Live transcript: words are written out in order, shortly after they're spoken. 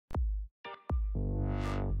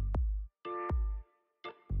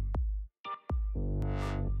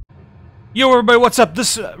Yo everybody, what's up?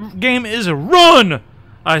 This game is a run!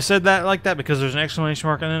 I said that like that because there's an exclamation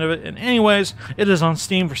mark on the end of it. And anyways, it is on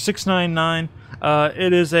Steam for $6.99.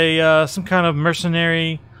 It is a some kind of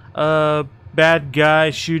mercenary bad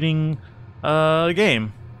guy shooting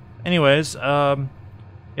game. Anyways, yeah,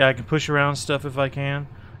 I can push around stuff if I can.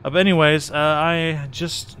 But anyways, I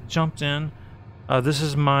just jumped in. This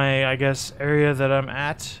is my, I guess, area that I'm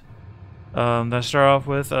at. That I start off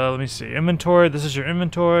with. Let me see. Inventory. This is your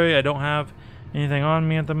inventory. I don't have anything on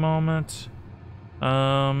me at the moment.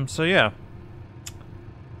 So yeah.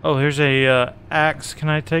 Oh, here's a axe. Can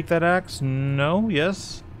I take that axe? No.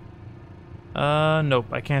 Yes. Nope.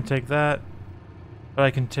 I can't take that. But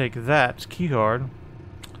I can take that key card.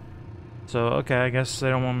 So okay, I guess they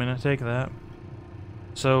don't want me to take that.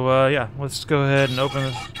 So yeah, let's go ahead and open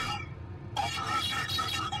this.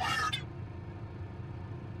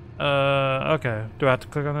 Okay. Do I have to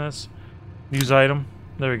click on this? Use item.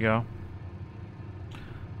 There we go.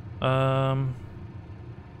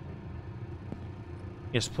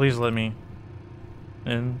 Yes, please let me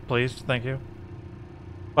in, please. Thank you.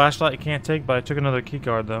 Flashlight I can't take, but I took another key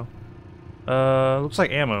card though. Looks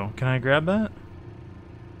like ammo. Can I grab that?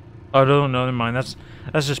 Oh, no, never mind. That's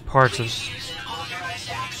just parts of.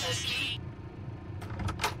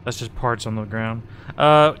 That's just parts on the ground.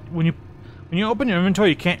 When you open your inventory,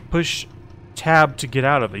 you can't push tab to get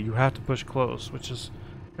out of it. You have to push close, which is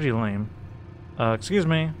pretty lame. Excuse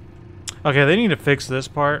me. Okay, they need to fix this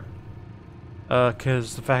part.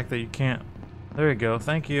 Cause the fact that you can't. There you go.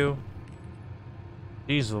 Thank you.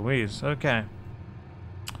 Jeez Louise. Okay.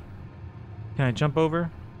 Can I jump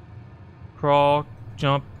over? Crawl,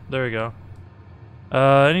 jump. There we go.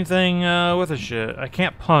 Anything with a shit? I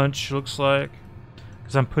can't punch. Looks like,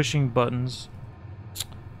 cause I'm pushing buttons.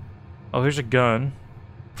 Oh, here's a gun.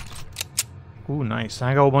 Ooh, nice.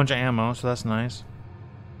 I got a whole bunch of ammo, so that's nice.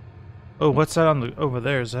 Oh, what's that on the over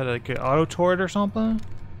there? Is that like an auto turret or something?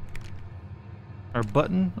 Or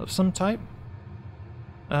button of some type?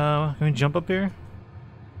 Can we jump up here?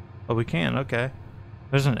 Oh, we can. Okay.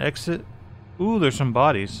 There's an exit. Ooh, there's some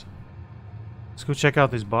bodies. Let's go check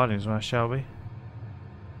out these bodies, shall we?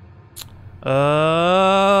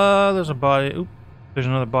 There's a body. Oop, there's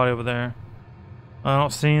another body over there. I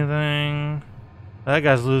don't see anything. That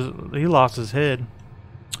guy's he lost his head.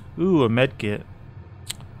 Ooh, a med kit.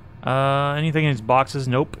 Anything in his boxes?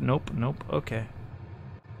 Nope, nope, nope. Okay.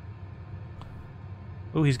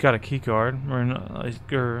 Ooh, he's got a key card. Or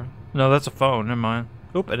no, that's a phone. Never mind.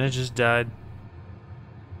 Oop, and it just died.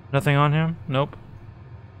 Nothing on him? Nope.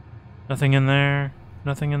 Nothing in there.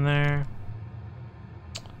 Nothing in there.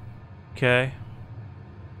 Okay.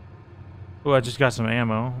 Ooh, I just got some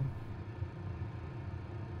ammo.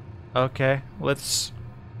 Okay, let's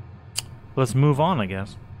move on, I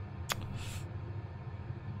guess.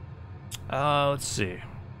 Let's see.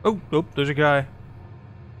 Oh, nope, there's a guy.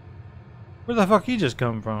 Where the fuck he just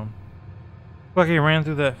come from? Fuck, he ran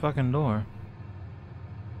through that fucking door.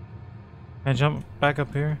 Can I jump back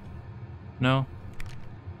up here? No.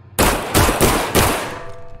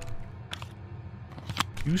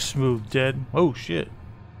 You smooth dead. Oh shit.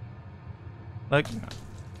 Like.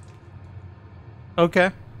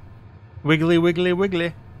 Okay. Wiggly, wiggly, wiggly.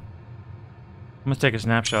 I'm gonna take a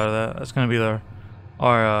snapshot of that. That's gonna be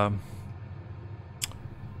our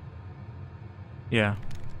yeah.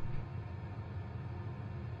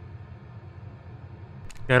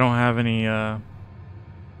 I don't have any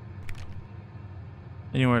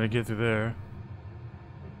anywhere to get through there.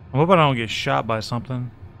 I hope I don't get shot by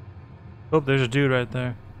something. Oh, there's a dude right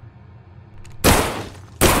there.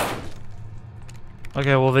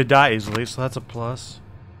 Okay, well they die easily, so that's a plus.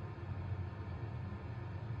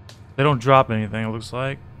 They don't drop anything, it looks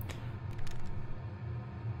like.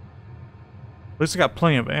 At least I got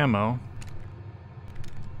plenty of ammo.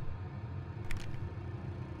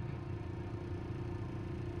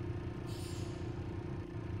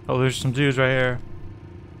 Oh, there's some dudes right here.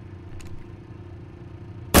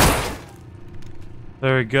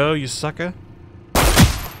 There we go, you sucker.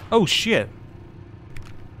 Oh shit.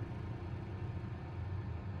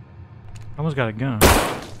 I almost got a gun.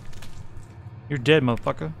 You're dead,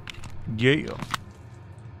 motherfucker. Yeah.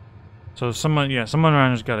 So someone around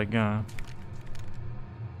here's got a gun.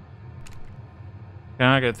 Can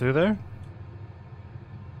I get through there?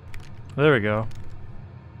 There we go.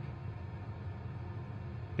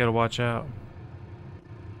 Gotta watch out.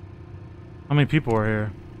 How many people are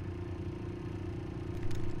here?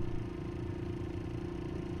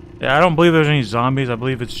 Yeah, I don't believe there's any zombies. I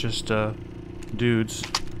believe it's just dudes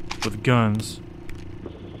with guns.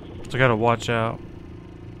 So I gotta watch out.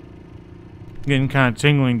 Getting kind of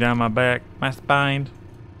tingling down my back, my spine.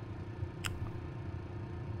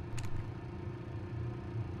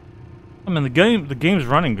 I mean, the game's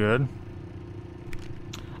running good.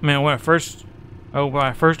 I mean, when I first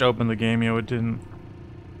opened the game, you know,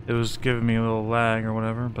 it was giving me a little lag or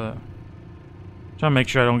whatever, but I'm trying to make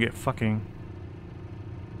sure I don't get fucking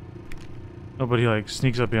nobody like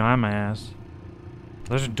sneaks up behind my ass.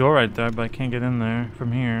 There's a door right there, but I can't get in there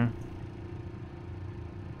from here.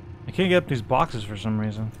 I can't get up these boxes for some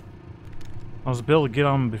reason. I was able to get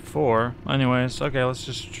on them before. Anyways, okay, let's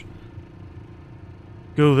just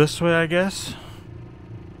go this way, I guess.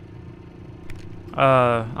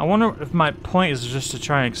 I wonder if my point is just to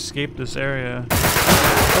try and escape this area.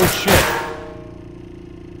 Oh shit.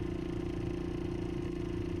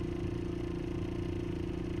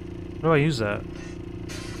 How do I use that?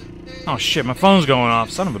 Oh shit, my phone's going off,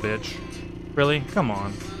 son of a bitch. Really? Come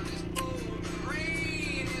on.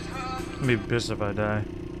 I'm gonna be pissed if I die.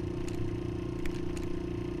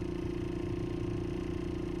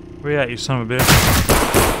 Where you at, you son of a bitch?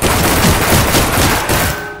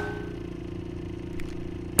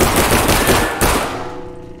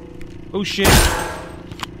 Oh shit.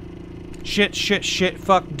 Shit,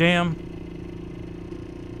 fuck, damn.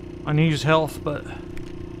 I need his health, but I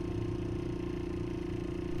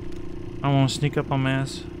don't want to sneak up on my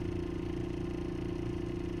ass.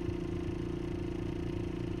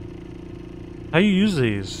 How you use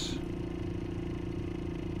these?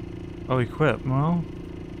 Oh, equip. Well,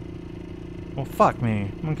 fuck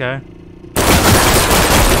me. Okay.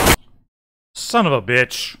 Son of a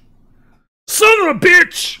bitch. Son of a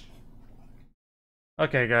bitch!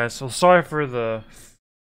 Okay, guys, so sorry for the...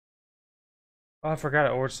 Oh, I forgot I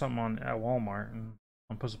ordered something at Walmart, and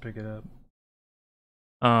I'm supposed to pick it up.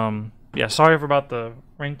 Yeah, sorry about the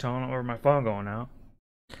ringtone or my phone going out.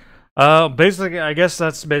 Basically, I guess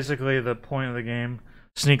that's basically the point of the game.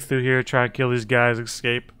 Sneak through here, try to kill these guys,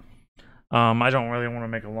 escape. I don't really want to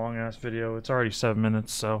make a long-ass video. It's already 7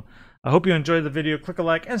 minutes, so... I hope you enjoyed the video. Click a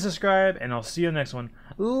like and subscribe, and I'll see you in the next one.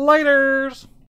 Laters!